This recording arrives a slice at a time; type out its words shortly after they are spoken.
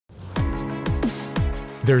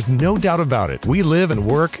There's no doubt about it. We live and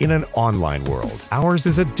work in an online world. Ours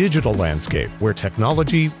is a digital landscape where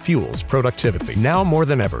technology fuels productivity. Now more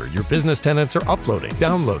than ever, your business tenants are uploading,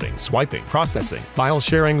 downloading, swiping, processing, file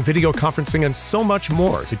sharing, video conferencing, and so much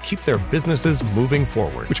more to keep their businesses moving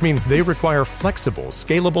forward, which means they require flexible,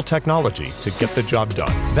 scalable technology to get the job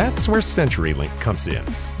done. That's where CenturyLink comes in.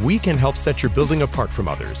 We can help set your building apart from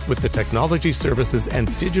others with the technology, services,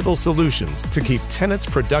 and digital solutions to keep tenants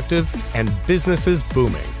productive and businesses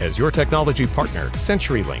booming. As your technology partner,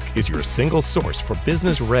 CenturyLink is your single source for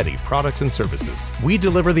business-ready products and services. We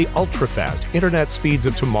deliver the ultra-fast internet speeds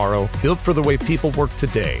of tomorrow, built for the way people work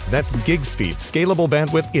today. That's gig speed, scalable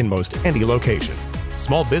bandwidth in most any location.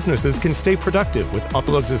 Small businesses can stay productive with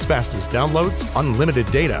uploads as fast as downloads,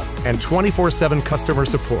 unlimited data, and 24/7 customer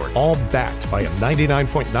support, all backed by a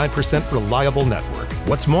 99.9% reliable network.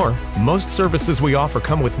 What's more, most services we offer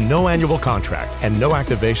come with no annual contract and no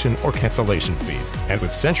activation or cancellation fees. And with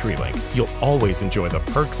CenturyLink, you'll always enjoy the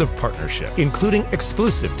perks of partnership, including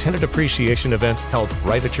exclusive tenant appreciation events held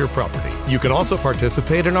right at your property. You can also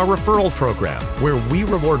participate in our referral program, where we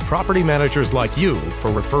reward property managers like you for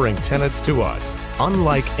referring tenants to us.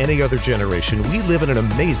 Unlike any other generation, we live in an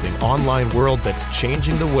amazing online world that's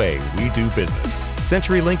changing the way we do business.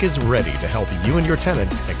 CenturyLink is ready to help you and your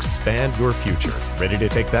tenants expand your future. Ready to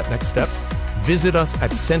take that next step? Visit us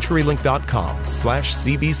at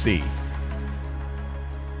CenturyLink.com/CBC.